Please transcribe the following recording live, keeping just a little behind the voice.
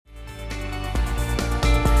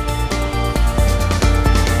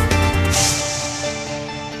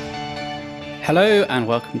Hello and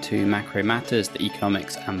welcome to Macro Matters, the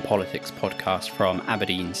economics and politics podcast from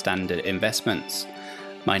Aberdeen Standard Investments.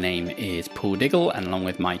 My name is Paul Diggle, and along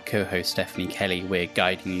with my co-host Stephanie Kelly, we're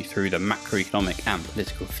guiding you through the macroeconomic and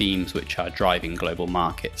political themes which are driving global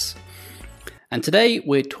markets. And today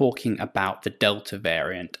we're talking about the Delta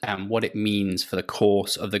variant and what it means for the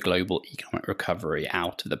course of the global economic recovery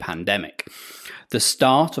out of the pandemic. The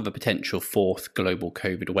start of a potential fourth global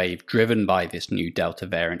COVID wave driven by this new Delta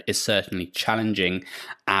variant is certainly challenging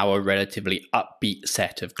our relatively upbeat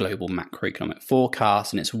set of global macroeconomic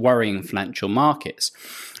forecasts, and it's worrying financial markets.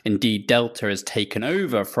 Indeed, Delta has taken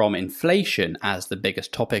over from inflation as the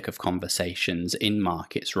biggest topic of conversations in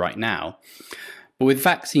markets right now. But with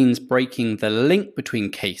vaccines breaking the link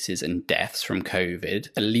between cases and deaths from COVID,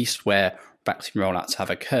 at least where vaccine rollouts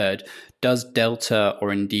have occurred, does Delta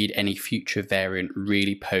or indeed any future variant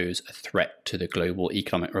really pose a threat to the global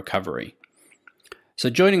economic recovery?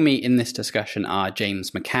 So joining me in this discussion are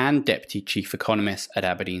James McCann, Deputy Chief Economist at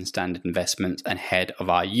Aberdeen Standard Investments and Head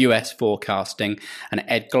of our US forecasting, and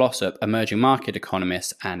Ed Glossop, Emerging Market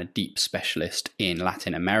Economist and a deep specialist in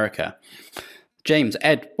Latin America. James,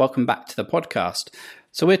 Ed, welcome back to the podcast.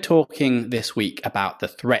 So we're talking this week about the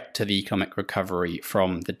threat to the economic recovery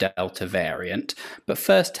from the Delta variant. But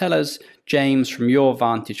first, tell us, James, from your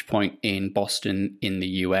vantage point in Boston in the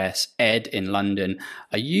US, Ed in London,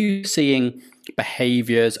 are you seeing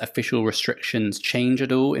behaviours, official restrictions change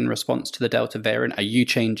at all in response to the Delta variant? Are you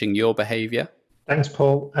changing your behaviour? Thanks,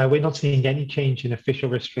 Paul. We're not seeing any change in official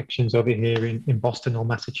restrictions over here in Boston or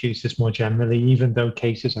Massachusetts more generally, even though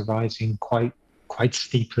cases are rising quite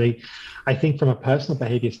steeply. I think from a personal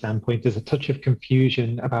behavior standpoint, there's a touch of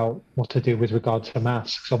confusion about what to do with regard to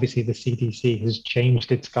masks. Obviously, the CDC has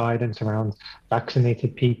changed its guidance around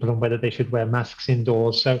vaccinated people and whether they should wear masks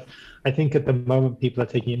indoors. So I think at the moment, people are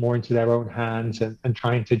taking it more into their own hands and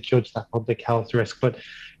trying to judge that public health risk. But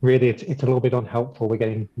really, it's a little bit unhelpful. We're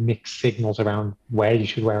getting mixed signals around where you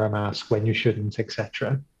should wear a mask, when you shouldn't,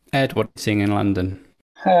 etc. Ed, what are you seeing in London?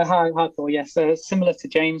 Hi, Paul. Yes, similar to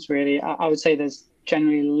James, really. I would say there's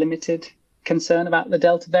generally limited concern about the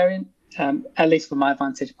Delta variant, at least from my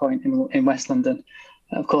vantage point in West London.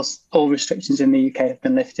 Of course, all restrictions in the UK have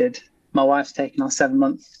been lifted. My wife's taken our 7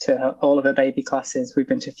 months to all of her baby classes. We've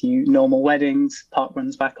been to a few normal weddings, park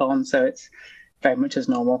runs back on, so it's very much as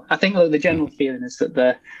normal. I think the general feeling is that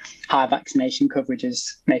the high vaccination coverage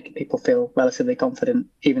is making people feel relatively confident,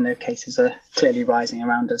 even though cases are clearly rising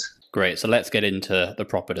around us. Great. So let's get into the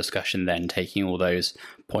proper discussion then, taking all those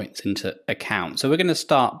points into account. So we're going to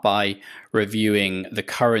start by reviewing the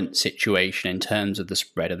current situation in terms of the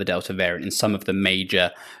spread of the Delta variant in some of the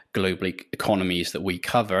major global economies that we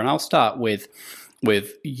cover. And I'll start with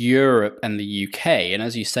Europe and the UK. And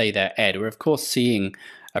as you say there, Ed, we're of course seeing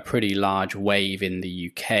a pretty large wave in the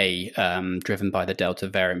UK driven by the Delta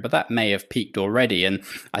variant, but that may have peaked already. And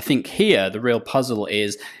I think here the real puzzle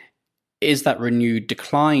is that renewed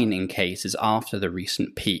decline in cases after the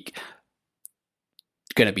recent peak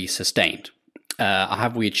going to be sustained?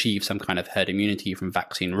 Have we achieved some kind of herd immunity from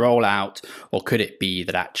vaccine rollout, or could it be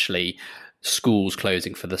that actually schools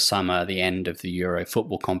closing for the summer, the end of the Euro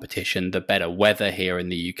football competition, the better weather here in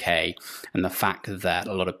the UK, and the fact that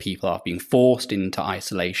a lot of people are being forced into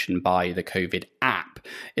isolation by the COVID app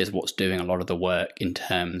is what's doing a lot of the work in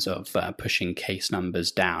terms of pushing case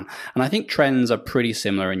numbers down. And I think trends are pretty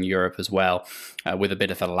similar in Europe as well, with a bit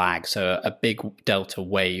of a lag. So a big Delta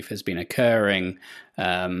wave has been occurring,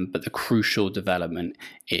 but the crucial development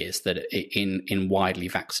is that in widely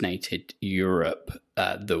vaccinated Europe,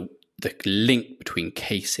 the link between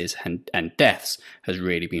cases and deaths has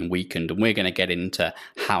really been weakened, and we're going to get into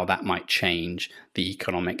how that might change the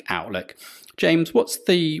economic outlook. James, what's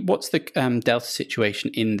the Delta situation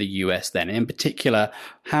in the US then? And in particular,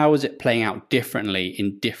 how is it playing out differently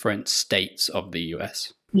in different states of the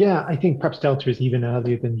US? Yeah, I think perhaps Delta is even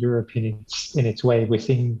earlier than Europe in its way. We're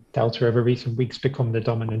seeing Delta over recent weeks become the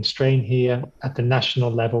dominant strain here. At the national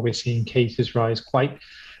level, we're seeing cases rise quite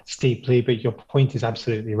steeply, but your point is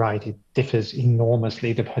absolutely right. It differs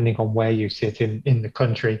enormously depending on where you sit in the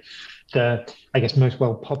country. The, I guess, most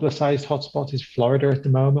well-publicized hotspot is Florida at the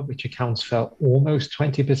moment, which accounts for almost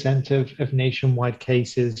 20% of nationwide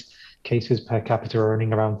cases. Cases per capita are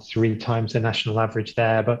earning around 3 times the national average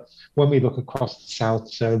there. But when we look across the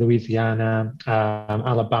South, so Louisiana,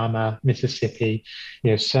 Alabama, Mississippi,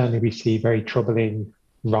 certainly we see very troubling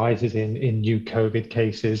rises in new COVID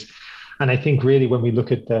cases. And I think really when we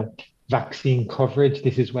look at the vaccine coverage,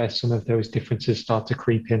 this is where some of those differences start to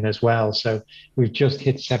creep in as well. So we've just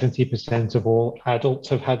hit 70% of all adults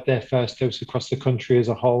have had their first dose across the country as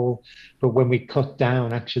a whole. But when we cut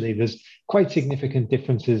down, actually, there's quite significant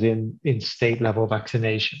differences in state level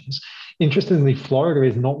vaccinations. Interestingly, Florida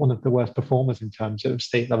is not one of the worst performers in terms of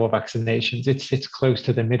state level vaccinations. It sits close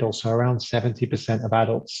to the middle, so around 70% of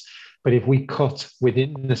adults. But if we cut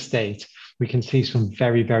within the state, we can see some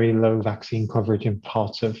very, very low vaccine coverage in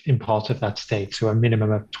parts of that state. So a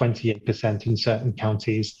minimum of 28% in certain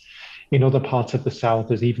counties. In other parts of the South,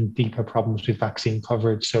 there's even deeper problems with vaccine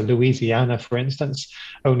coverage. So Louisiana, for instance,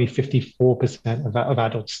 only 54% of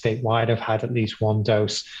adults statewide have had at least one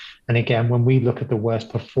dose. And again, when we look at the worst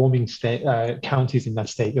performing state counties in that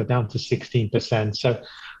state, you're down to 16%. So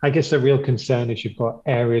I guess the real concern is you've got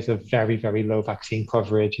areas of very, very low vaccine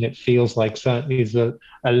coverage. And it feels like certainly there's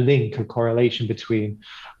a link, a correlation between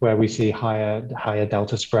where we see higher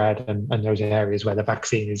Delta spread and those areas where the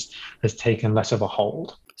vaccine has taken less of a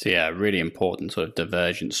hold. So yeah, really important sort of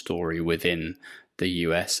divergent story within the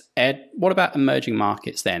US. Ed, what about emerging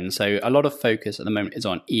markets then? So a lot of focus at the moment is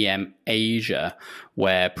on EM Asia,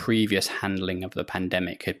 where previous handling of the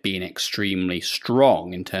pandemic had been extremely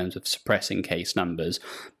strong in terms of suppressing case numbers.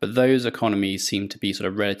 But those economies seem to be sort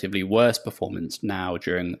of relatively worse performance now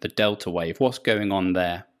during the Delta wave. What's going on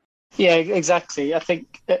there? Yeah, exactly. I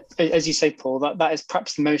think, as you say, Paul, that is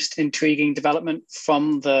perhaps the most intriguing development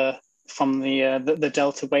from the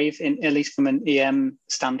Delta wave, at least from an EM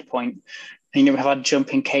standpoint. And, we've had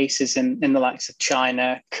jumping cases in the likes of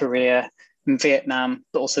China, Korea, and Vietnam,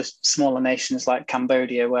 but also smaller nations like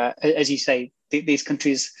Cambodia, where, as you say, these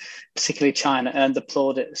countries, particularly China, earned the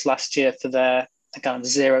plaudits last year for their kind of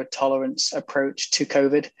zero tolerance approach to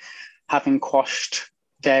COVID, having quashed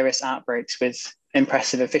various outbreaks with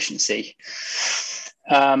impressive efficiency.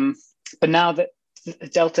 But now that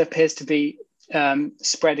Delta appears to be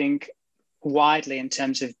spreading widely in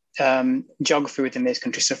terms of geography within these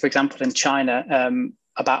countries. So, for example, in China,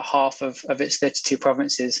 about half of its 32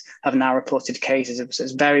 provinces have now reported cases. So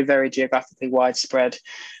it's very, very geographically widespread.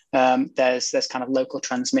 There's kind of local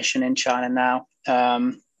transmission in China now.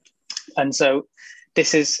 And so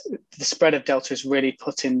this is the spread of Delta is really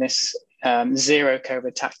putting this zero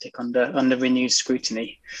COVID tactic under renewed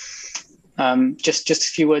scrutiny. Just a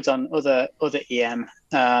few words on other EM.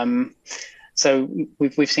 So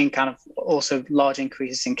we've seen kind of also large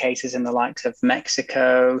increases in cases in the likes of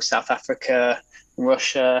Mexico, South Africa,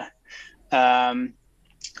 Russia. But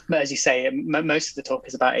as you say, most of the talk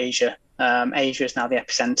is about Asia. Asia is now the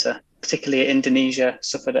epicenter. Particularly Indonesia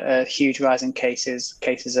suffered a huge rise in cases.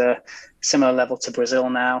 Cases are similar level to Brazil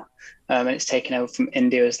now, and it's taken over from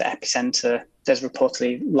India as the epicenter. There's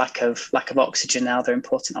reportedly lack of oxygen now. They're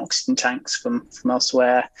importing oxygen tanks from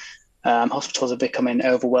elsewhere. Hospitals are becoming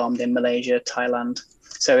overwhelmed in Malaysia, Thailand.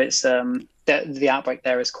 So it's the outbreak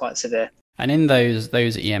there is quite severe. And in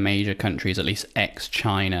those EM Asia countries, at least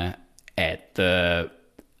ex-China, Ed, the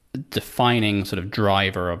defining sort of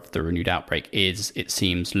driver of the renewed outbreak is, it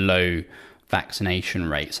seems, low vaccination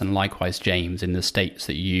rates. And likewise, James, in the states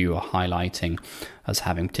that you are highlighting as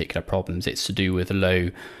having particular problems, it's to do with low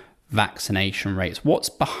vaccination rates. What's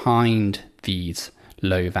behind these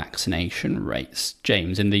low vaccination rates?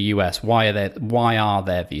 James, in the US, why are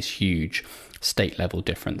there these huge state level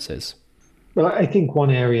differences? Well, I think one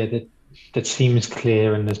area that seems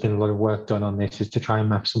clear, and there's been a lot of work done on this, is to try and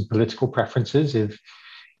map some political preferences. If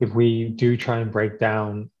we do try and break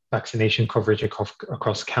down vaccination coverage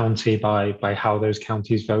across county by how those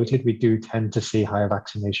counties voted, we do tend to see higher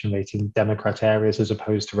vaccination rates in Democrat areas as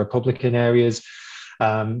opposed to Republican areas.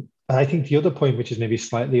 I think the other point, which is maybe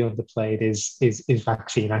slightly underplayed, is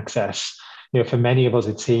vaccine access. For many of us,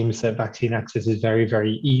 it seems that vaccine access is very,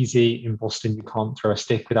 very easy. In Boston, you can't throw a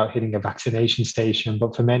stick without hitting a vaccination station.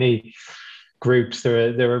 But for many groups,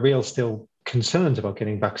 there are real still concerns about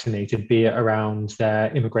getting vaccinated, be it around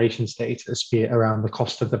their immigration status, be it around the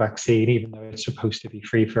cost of the vaccine, even though it's supposed to be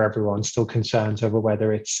free for everyone, still concerns over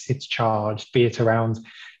whether it's charged, be it around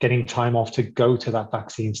getting time off to go to that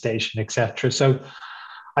vaccine station, etc. So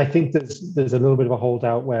I think there's a little bit of a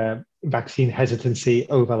holdout where vaccine hesitancy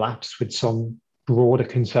overlaps with some broader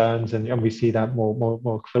concerns, and we see that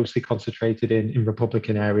more closely concentrated in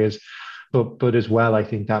Republican areas. But as well, I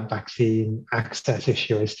think that vaccine access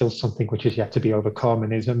issue is still something which is yet to be overcome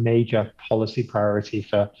and is a major policy priority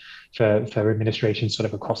for administrations sort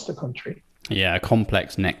of across the country. Yeah, a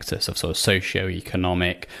complex nexus of sort of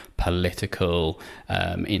socio-economic, political,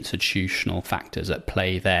 institutional factors at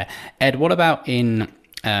play there. Ed, what about in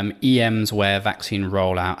EMs where vaccine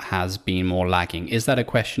rollout has been more lagging. Is that a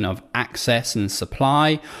question of access and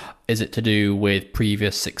supply? Is it to do with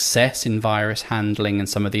previous success in virus handling in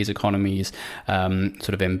some of these economies, sort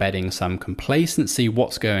of embedding some complacency?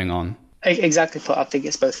 What's going on? Exactly. I think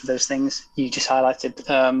it's both of those things you just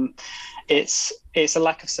highlighted. It's a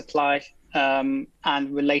lack of supply, and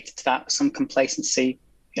related to that, some complacency.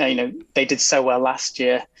 They did so well last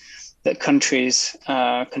year that countries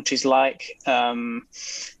like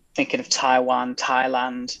thinking of Taiwan,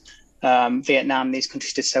 Thailand, Vietnam, these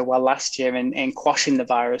countries did so well last year in quashing the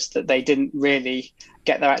virus that they didn't really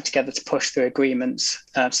get their act together to push through agreements,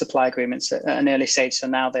 supply agreements at an early stage. So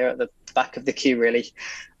now they're at the back of the queue, really.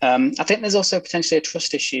 I think there's also potentially a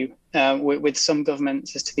trust issue with some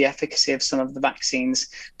governments as to the efficacy of some of the vaccines,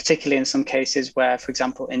 particularly in some cases where, for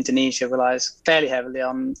example, Indonesia relies fairly heavily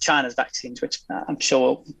on China's vaccines, which I'm sure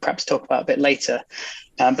we'll perhaps talk about a bit later.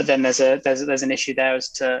 But then there's an issue there as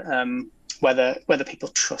to whether people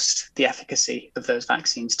trust the efficacy of those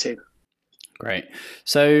vaccines too. Great.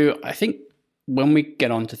 So I think when we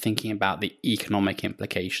get on to thinking about the economic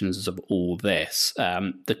implications of all this,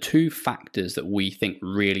 the two factors that we think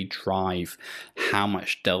really drive how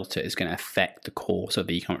much Delta is going to affect the course of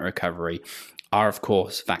the economic recovery are, of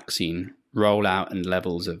course, vaccine rollout and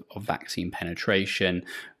levels of vaccine penetration,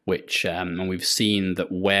 which and we've seen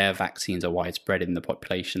that where vaccines are widespread in the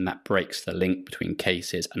population, that breaks the link between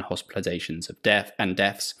cases and hospitalizations of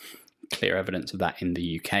deaths. Clear evidence of that in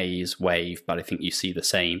the UK's wave, but I think you see the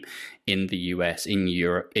same in the US, in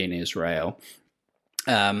Europe, in Israel.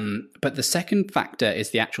 But the second factor is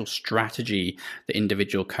the actual strategy that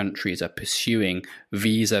individual countries are pursuing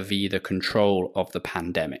vis-a-vis the control of the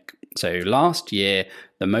pandemic. So last year,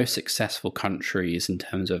 the most successful countries in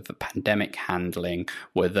terms of pandemic handling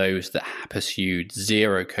were those that pursued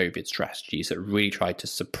zero COVID strategies that really tried to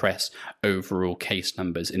suppress overall case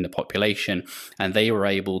numbers in the population, and they were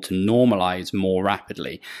able to normalize more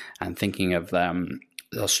rapidly. And thinking of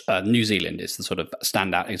New Zealand is the sort of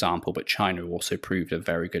standout example, but China also proved a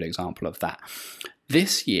very good example of that.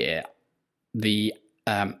 This year, the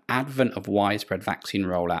advent of widespread vaccine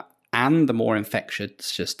rollout and the more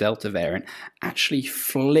infectious Delta variant actually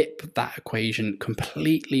flip that equation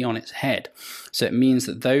completely on its head. So it means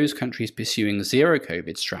that those countries pursuing zero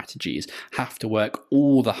COVID strategies have to work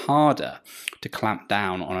all the harder to clamp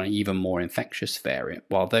down on an even more infectious variant,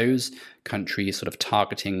 while those countries sort of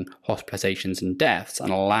targeting hospitalizations and deaths and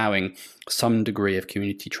allowing some degree of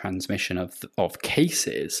community transmission of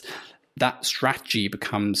cases, that strategy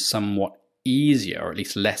becomes somewhat easier, or at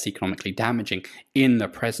least less economically damaging, in the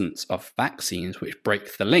presence of vaccines which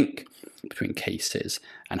break the link between cases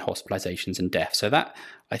and hospitalizations and deaths. So that,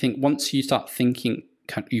 I think, once you start thinking,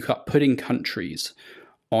 you start putting countries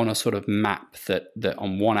on a sort of map that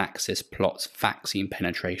on one axis plots vaccine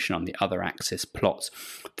penetration, on the other axis plots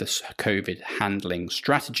the COVID handling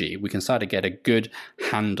strategy, we can start to get a good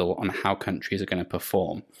handle on how countries are going to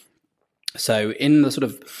perform. So in the sort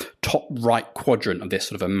of top right quadrant of this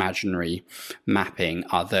sort of imaginary mapping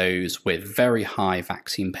are those with very high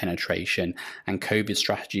vaccine penetration and COVID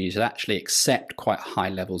strategies that actually accept quite high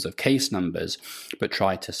levels of case numbers, but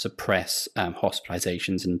try to suppress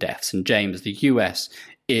hospitalizations and deaths. And James, the US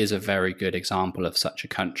is a very good example of such a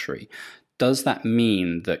country. Does that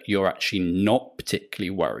mean that you're actually not particularly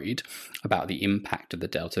worried about the impact of the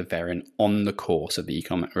Delta variant on the course of the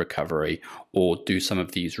economic recovery, or do some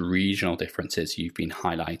of these regional differences you've been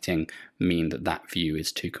highlighting mean that that view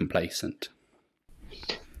is too complacent?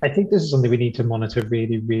 I think this is something we need to monitor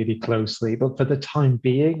really, really closely. But for the time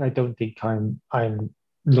being, I don't think I'm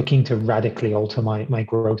looking to radically alter my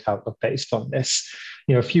growth outlook based on this.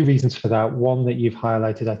 A few reasons for that. One that you've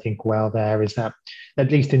highlighted, I think, well there is that,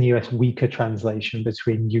 at least in the US, weaker translation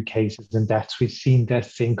between new cases and deaths. We've seen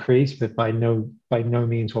deaths increase, but by no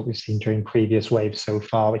means what we've seen during previous waves so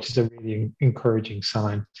far, which is a really encouraging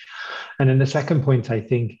sign. And then the second point, I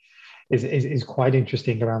think, is quite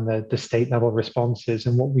interesting around the state level responses.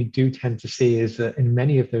 And what we do tend to see is that in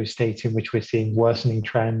many of those states in which we're seeing worsening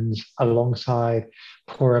trends alongside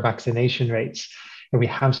poorer vaccination rates, and we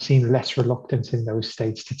have seen less reluctance in those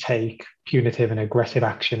states to take punitive and aggressive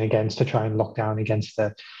action to try and lock down against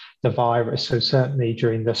the virus. So certainly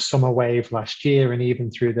during the summer wave last year, and even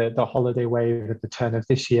through the holiday wave at the turn of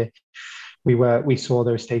this year, we saw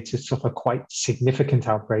those states suffer quite significant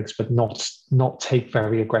outbreaks, but not take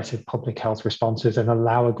very aggressive public health responses and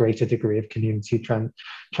allow a greater degree of community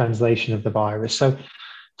translation of the virus. So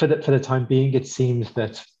for the time being, it seems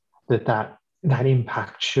that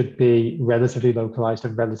impact should be relatively localized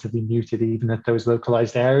and relatively muted even at those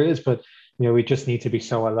localized areas. But we just need to be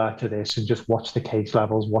so alert to this and just watch the case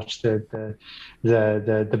levels, watch the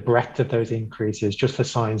breadth of those increases, just for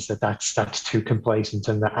signs that that's too complacent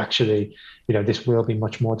and that actually, this will be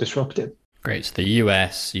much more disruptive. Great. So the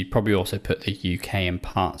US, you'd probably also put the UK and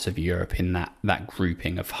parts of Europe in that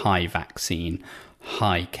grouping of high vaccine,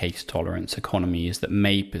 high case tolerance economies that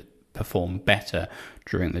may perform better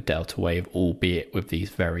during the Delta wave, albeit with these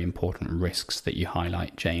very important risks that you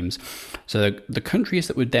highlight, James. So the countries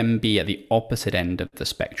that would then be at the opposite end of the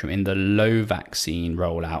spectrum in the low vaccine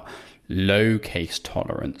rollout, low case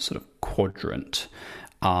tolerance sort of quadrant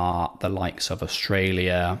are the likes of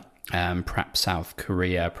Australia, perhaps South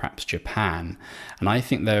Korea, perhaps Japan. And I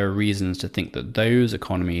think there are reasons to think that those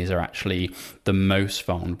economies are actually the most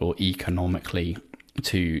vulnerable economically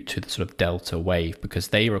to the sort of Delta wave, because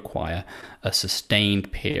they require a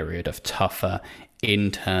sustained period of tougher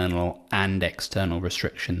internal and external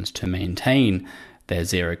restrictions to maintain their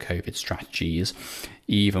zero COVID strategies,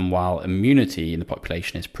 even while immunity in the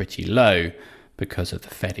population is pretty low because of the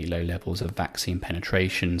fairly low levels of vaccine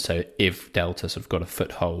penetration. So if Delta sort of got a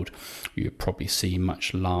foothold, you would probably see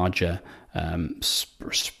much larger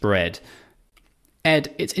spread.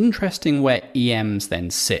 Ed, it's interesting where EMs then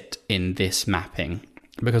sit in this mapping,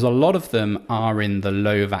 because a lot of them are in the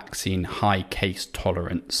low vaccine, high case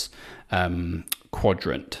tolerance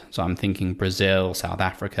quadrant. So I'm thinking Brazil, South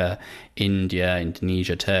Africa, India,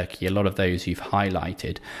 Indonesia, Turkey, a lot of those you've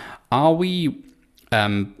highlighted. Are we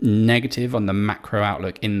negative on the macro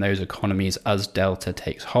outlook in those economies as Delta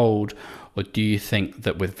takes hold? Or do you think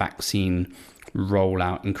that with vaccine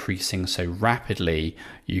rollout increasing so rapidly,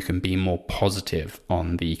 you can be more positive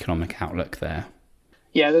on the economic outlook there?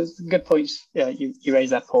 Yeah, there's good points. Yeah, you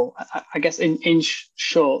raised that, Paul. I guess in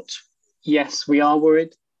short, yes, we are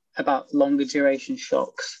worried about longer duration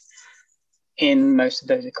shocks in most of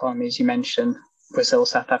those economies you mentioned, Brazil,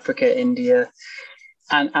 South Africa, India.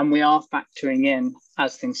 And we are factoring in,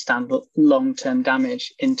 as things stand, long-term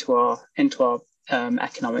damage into our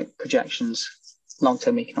economic projections,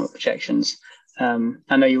 long-term economic projections.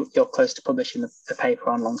 I know you're close to publishing the paper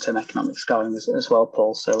on long-term economics going as well,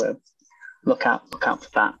 Paul. So look out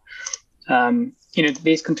for that.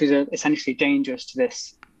 These countries are essentially dangerous to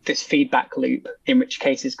this feedback loop in which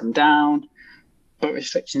cases come down, but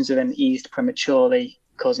restrictions are then eased prematurely,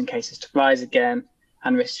 causing cases to rise again,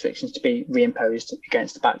 and restrictions to be reimposed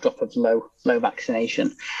against the backdrop of low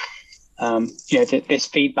vaccination. This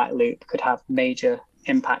feedback loop could have major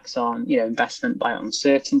impacts on investment by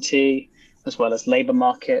uncertainty, as well as labour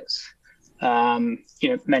markets.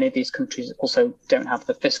 Many of these countries also don't have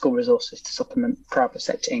the fiscal resources to supplement private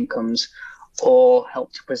sector incomes or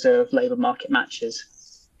help to preserve labour market matches.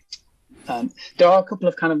 There are a couple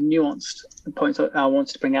of kind of nuanced points that I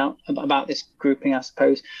wanted to bring out about this grouping, I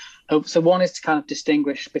suppose. So one is to kind of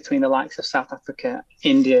distinguish between the likes of South Africa,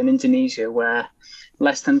 India, and Indonesia, where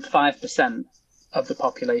less than 5% of the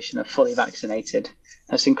population are fully vaccinated.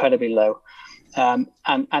 That's incredibly low. And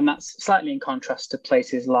that's slightly in contrast to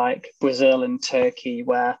places like Brazil and Turkey,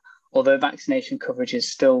 where although vaccination coverage is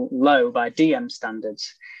still low by DM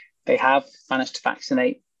standards, they have managed to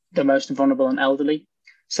vaccinate the most vulnerable and elderly.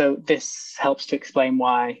 So this helps to explain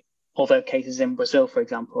why, although cases in Brazil, for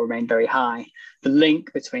example, remain very high, the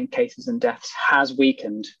link between cases and deaths has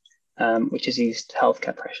weakened, which has eased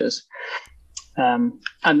healthcare pressures. And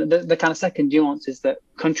the kind of second nuance is that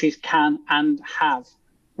countries can and have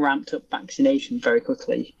ramped up vaccination very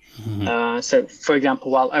quickly. Mm-hmm. So, for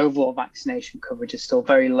example, while overall vaccination coverage is still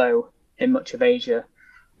very low in much of Asia,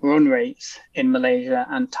 run rates in Malaysia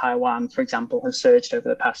and Taiwan, for example, have surged over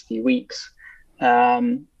the past few weeks.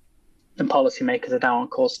 And policymakers are now on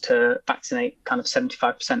course to vaccinate kind of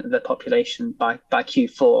 75% of their population by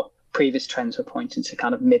Q4. Previous trends were pointing to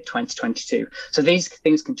kind of mid-2022. So these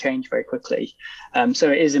things can change very quickly.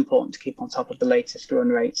 So it is important to keep on top of the latest run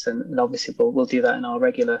rates, and obviously we'll do that in our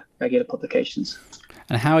regular publications.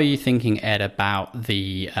 And how are you thinking, Ed, about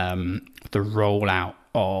the rollout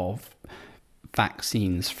of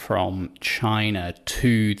vaccines from China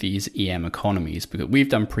to these EM economies? Because we've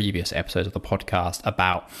done previous episodes of the podcast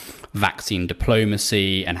about vaccine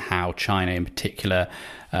diplomacy and how China in particular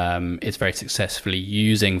is very successfully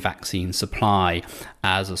using vaccine supply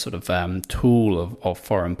as a sort of tool of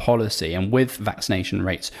foreign policy. And with vaccination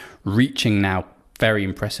rates reaching now very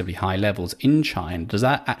impressively high levels in China, does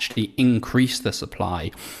that actually increase the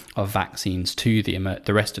supply of vaccines to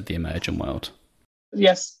the rest of the emerging world?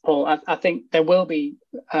 Yes, Paul, I think there will be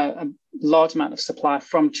a large amount of supply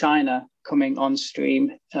from China coming on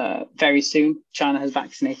stream very soon. China has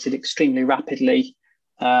vaccinated extremely rapidly,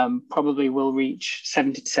 probably will reach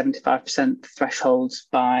 70 to 75% thresholds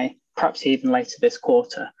by perhaps even later this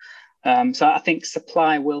quarter. So I think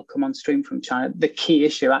supply will come on stream from China. The key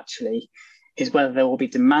issue actually is whether there will be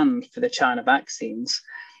demand for the China vaccines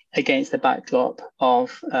against the backdrop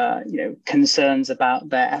of concerns about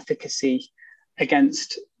their efficacy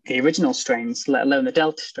against the original strains, let alone the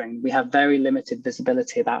Delta strain. We have very limited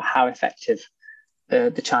visibility about how effective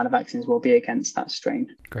the China vaccines will be against that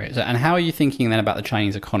strain. Great. And how are you thinking then about the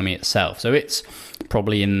Chinese economy itself? So it's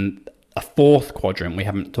probably in a fourth quadrant we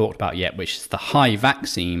haven't talked about yet, which is the high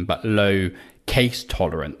vaccine but low case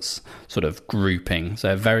tolerance sort of grouping.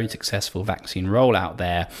 So a very successful vaccine rollout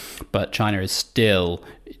there, but China is still,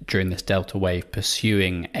 during this Delta wave,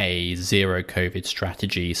 pursuing a zero COVID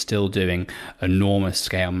strategy, still doing enormous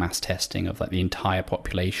scale mass testing of like the entire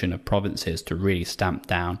population of provinces to really stamp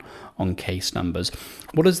down on case numbers.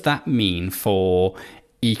 What does that mean for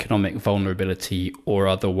economic vulnerability or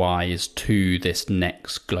otherwise to this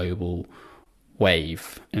next global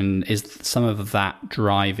wave? And is some of that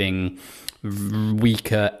driving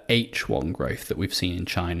weaker H1 growth that we've seen in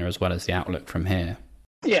China, as well as the outlook from here?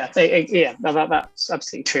 Yeah, that's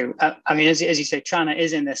absolutely true. I mean, as you say, China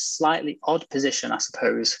is in this slightly odd position, I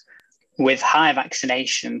suppose, with high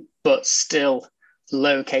vaccination, but still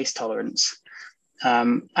low case tolerance.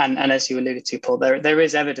 And as you alluded to, Paul, there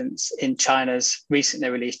is evidence in China's recently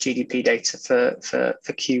released GDP data for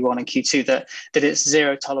Q1 and Q2 that its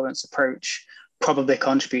zero tolerance approach probably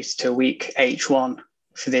contributes to a weak H1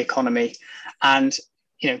 for the economy. And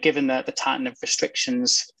given the tightening of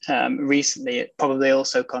restrictions recently, it probably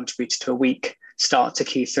also contributes to a weak start to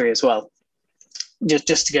Q3 as well.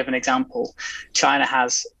 Just to give an example, China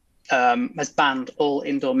has banned all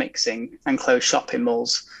indoor mixing and closed shopping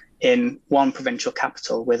malls in one provincial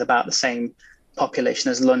capital with about the same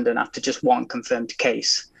population as London after just one confirmed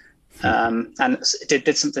case. And it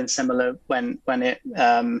did something similar when it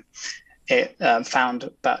found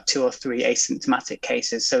about 2 or 3 asymptomatic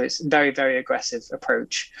cases. So it's a very, very aggressive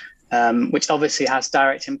approach, which obviously has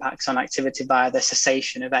direct impacts on activity via the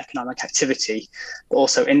cessation of economic activity, but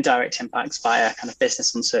also indirect impacts via kind of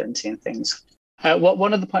business uncertainty and things.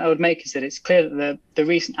 One other point I would make is that it's clear that the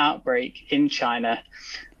recent outbreak in China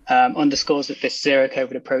underscores that this zero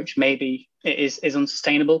COVID approach maybe is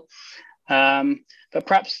unsustainable. But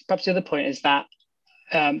perhaps the other point is that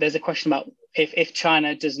there's a question about if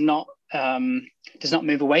China does not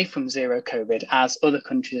move away from zero COVID, as other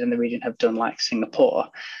countries in the region have done, like Singapore,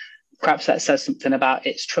 perhaps that says something about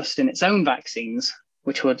its trust in its own vaccines,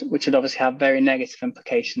 which would obviously have very negative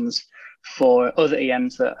implications for other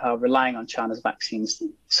EMs that are relying on China's vaccines,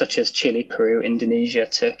 such as Chile, Peru, Indonesia,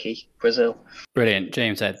 Turkey, Brazil. Brilliant,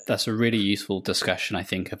 James. That's a really useful discussion, I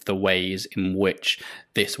think, of the ways in which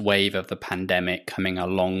this wave of the pandemic coming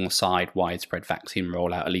alongside widespread vaccine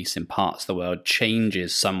rollout, at least in parts of the world,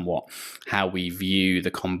 changes somewhat how we view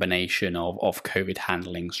the combination of COVID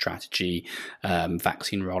handling strategy,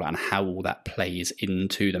 vaccine rollout, and how all that plays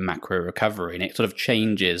into the macro recovery. And it sort of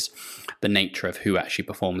changes the nature of who actually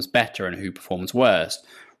performs better and who performs worse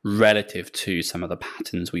relative to some of the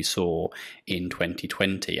patterns we saw in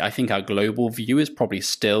 2020. I think our global view is probably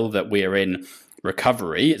still that we're in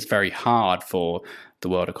recovery. It's very hard for the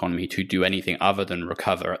world economy to do anything other than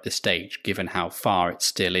recover at this stage, given how far it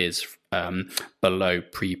still is below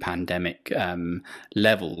pre-pandemic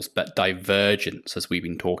levels. But divergence, as we've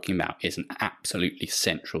been talking about, is an absolutely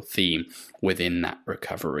central theme within that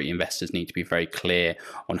recovery. Investors need to be very clear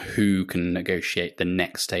on who can negotiate the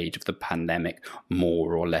next stage of the pandemic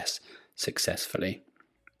more or less successfully.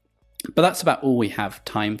 But that's about all we have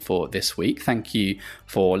time for this week. Thank you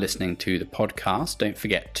for listening to the podcast. Don't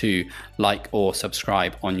forget to like or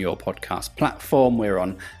subscribe on your podcast platform. We're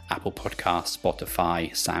on Apple Podcasts, Spotify,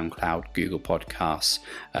 SoundCloud, Google Podcasts,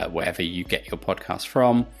 wherever you get your podcasts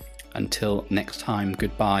from. Until next time,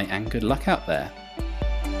 goodbye and good luck out there.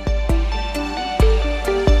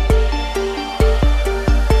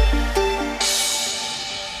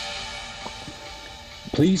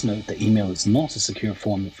 Please note that email is not a secure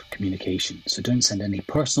form of communication, so don't send any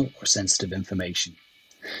personal or sensitive information.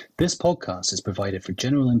 This podcast is provided for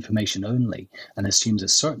general information only and assumes a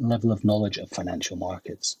certain level of knowledge of financial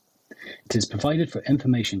markets. It is provided for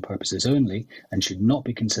information purposes only and should not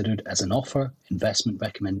be considered as an offer, investment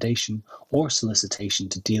recommendation, or solicitation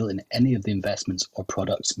to deal in any of the investments or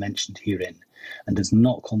products mentioned herein, and does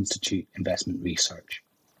not constitute investment research.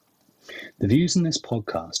 The views in this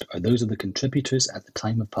podcast are those of the contributors at the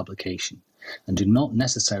time of publication and do not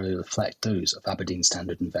necessarily reflect those of Aberdeen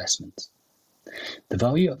Standard Investments. The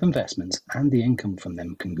value of investments and the income from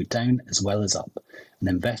them can go down as well as up, and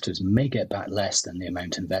investors may get back less than the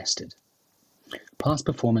amount invested. Past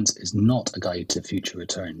performance is not a guide to future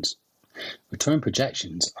returns. Return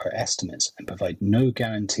projections are estimates and provide no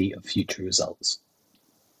guarantee of future results.